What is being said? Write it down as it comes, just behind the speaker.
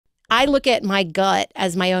I look at my gut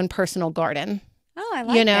as my own personal garden. Oh, I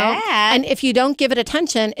like that. And if you don't give it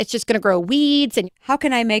attention, it's just going to grow weeds. And how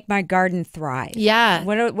can I make my garden thrive? Yeah.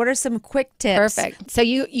 What are some quick tips? Perfect. So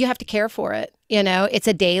you have to care for it. It's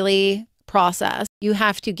a daily process. You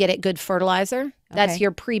have to get it good fertilizer. That's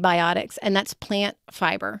your prebiotics, and that's plant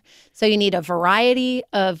fiber. So you need a variety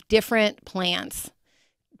of different plants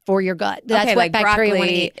for your gut. That's what like bacteria want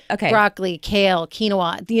to broccoli. eat. Okay. Broccoli, kale,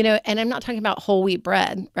 quinoa, and I'm not talking about whole wheat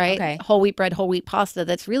bread, right? Okay. Whole wheat bread, whole wheat pasta.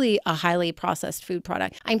 That's really a highly processed food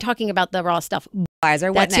product. I'm talking about the raw stuff.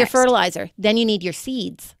 Fertilizer. That's your fertilizer. Then you need your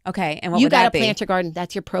seeds. Okay. And what you would that got to be? plant your garden.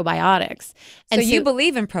 That's your probiotics. And so you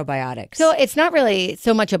believe in probiotics? So it's not really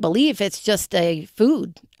so much a belief. It's just a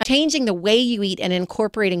food. Changing the way you eat and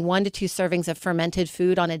incorporating 1 to 2 servings of fermented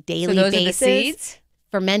food on a daily basis. Are the seeds?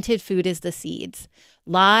 Fermented food is the seeds.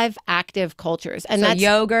 Live, active cultures. And that's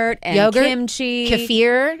yogurt and kimchi.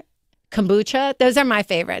 Kefir, kombucha. Those are my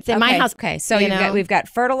favorites. In my house. Okay, so we've got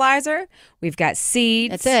fertilizer, we've got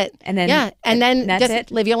seeds. That's it. And then and then that's just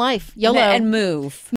it. live your life. YOLO. And move.